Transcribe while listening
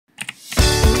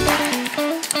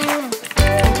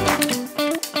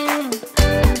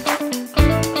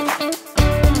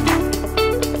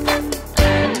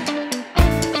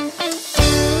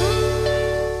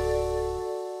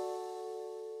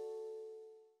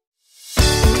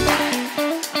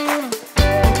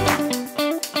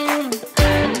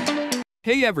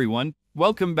Hey everyone,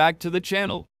 welcome back to the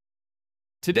channel.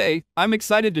 Today, I'm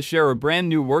excited to share a brand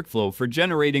new workflow for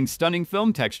generating stunning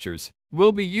film textures.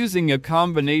 We'll be using a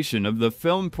combination of the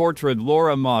FilmPortrait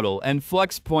Lora model and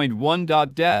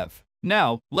Flux.1.dev.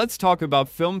 Now, let's talk about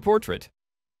FilmPortrait.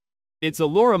 It's a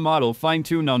LoRA model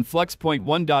fine-tuned on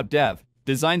Flux.1.dev,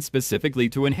 designed specifically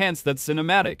to enhance that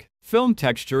cinematic film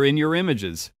texture in your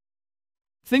images.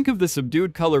 Think of the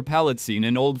subdued color palette seen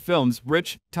in old films,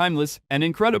 rich, timeless, and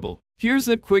incredible. Here's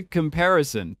a quick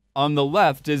comparison. On the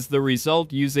left is the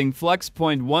result using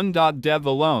Flux.1.dev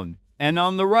alone, and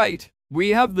on the right, we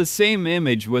have the same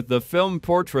image with the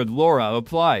FilmPortrait Lora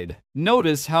applied.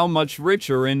 Notice how much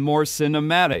richer and more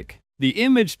cinematic the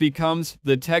image becomes,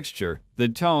 the texture, the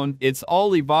tone, it's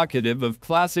all evocative of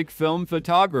classic film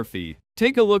photography.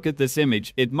 Take a look at this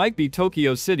image, it might be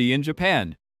Tokyo City in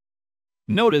Japan.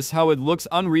 Notice how it looks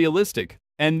unrealistic,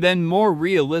 and then more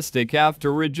realistic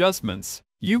after adjustments.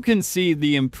 You can see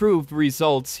the improved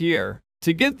results here.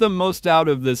 To get the most out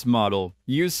of this model,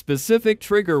 use specific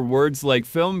trigger words like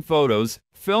film photos,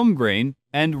 film grain,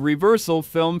 and reversal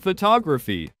film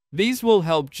photography. These will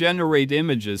help generate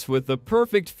images with the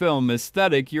perfect film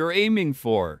aesthetic you're aiming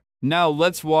for. Now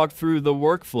let's walk through the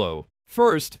workflow.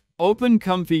 First, open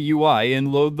ComfyUI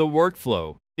and load the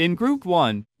workflow. In Group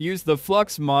 1, use the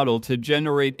Flux model to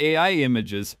generate AI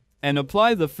images, and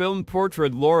apply the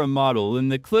FilmPortrait Lora model in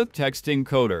the clip text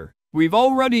encoder. We've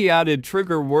already added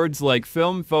trigger words like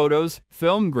film photos,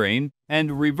 film grain,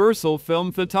 and reversal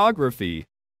film photography.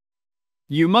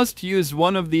 You must use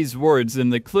one of these words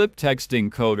in the clip text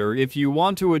encoder if you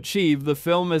want to achieve the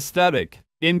film aesthetic.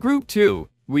 In Group 2,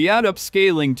 we add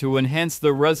upscaling to enhance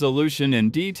the resolution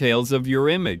and details of your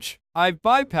image. I've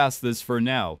bypassed this for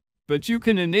now, but you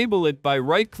can enable it by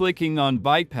right-clicking on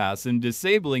bypass and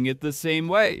disabling it the same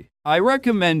way. I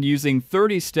recommend using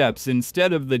 30 steps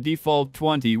instead of the default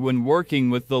 20 when working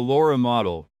with the LoRA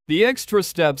model. The extra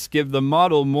steps give the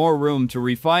model more room to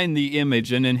refine the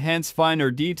image and enhance finer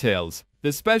details,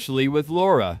 especially with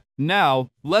LoRA. Now,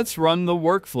 let's run the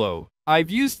workflow.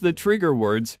 I've used the trigger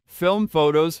words, film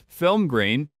photos, film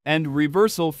grain, and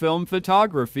reversal film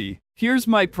photography. Here's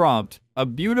my prompt: a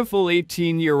beautiful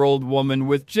 18-year-old woman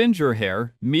with ginger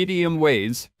hair, medium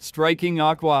waves, striking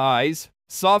aqua eyes,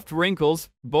 soft wrinkles,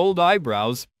 bold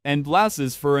eyebrows, and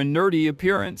glasses for a nerdy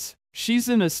appearance. She's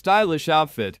in a stylish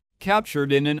outfit,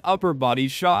 captured in an upper body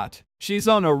shot. She's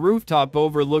on a rooftop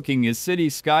overlooking a city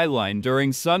skyline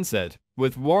during sunset,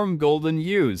 with warm golden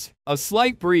hues. A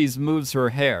slight breeze moves her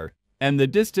hair, and the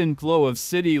distant glow of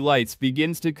city lights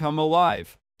begins to come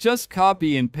alive. Just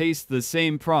copy and paste the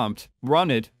same prompt, run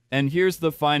it, and here's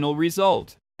the final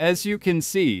result. As you can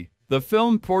see, the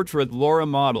FilmPortrait Lora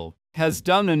model has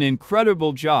done an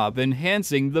incredible job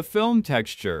enhancing the film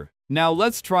texture. Now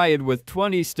let's try it with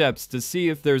 20 steps to see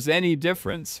if there's any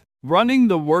difference. Running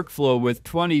the workflow with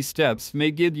 20 steps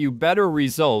may give you better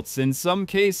results in some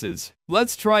cases.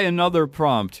 Let's try another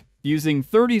prompt, using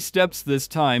 30 steps this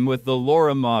time with the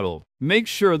LoRA model. Make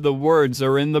sure the words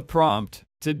are in the prompt.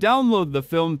 To download the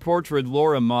FilmPortrait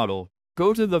Lora model,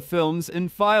 go to the Films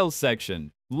and Files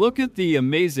section. Look at the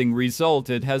amazing result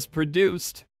it has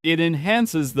produced. It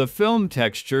enhances the film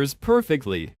textures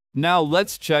perfectly. Now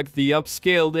let's check the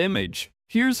upscaled image.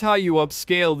 Here's how you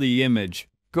upscale the image.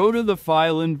 Go to the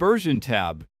File and Version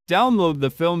tab. Download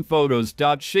the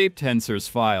filmphotos.shapetensors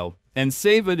file and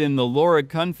save it in the LoRA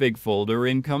config folder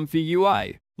in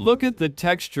ComfyUI. Look at the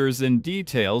textures and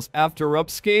details after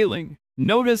upscaling.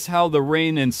 Notice how the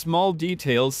rain and small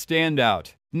details stand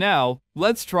out. Now,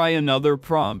 let's try another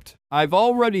prompt. I've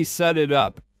already set it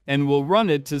up, and we'll run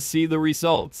it to see the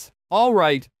results.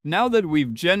 Alright, now that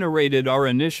we've generated our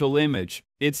initial image,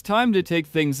 it's time to take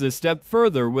things a step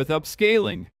further with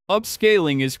upscaling.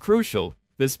 Upscaling is crucial,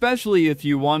 especially if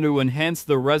you want to enhance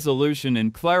the resolution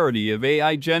and clarity of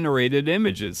AI-generated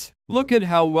images. Look at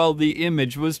how well the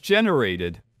image was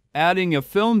generated, adding a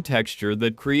film texture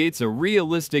that creates a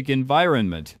realistic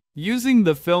environment. Using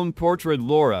the FilmPortrait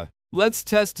Lora, let's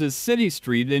test a city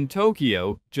street in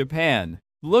Tokyo, Japan.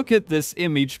 Look at this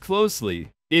image closely.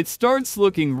 It starts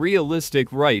looking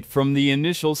realistic right from the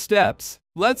initial steps.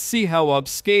 Let's see how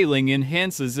upscaling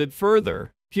enhances it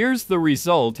further. Here's the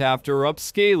result after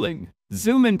upscaling.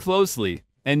 Zoom in closely,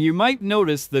 and you might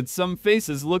notice that some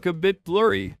faces look a bit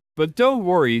blurry. But don't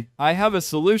worry, I have a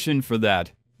solution for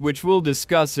that, which we'll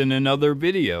discuss in another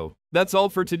video. That's all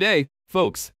for today,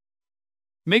 folks.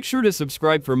 Make sure to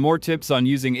subscribe for more tips on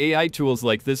using AI tools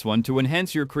like this one to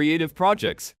enhance your creative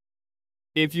projects.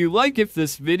 If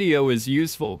this video is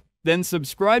useful, then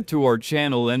subscribe to our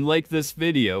channel and like this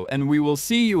video, and we will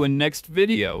see you in next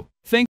video. Thank you.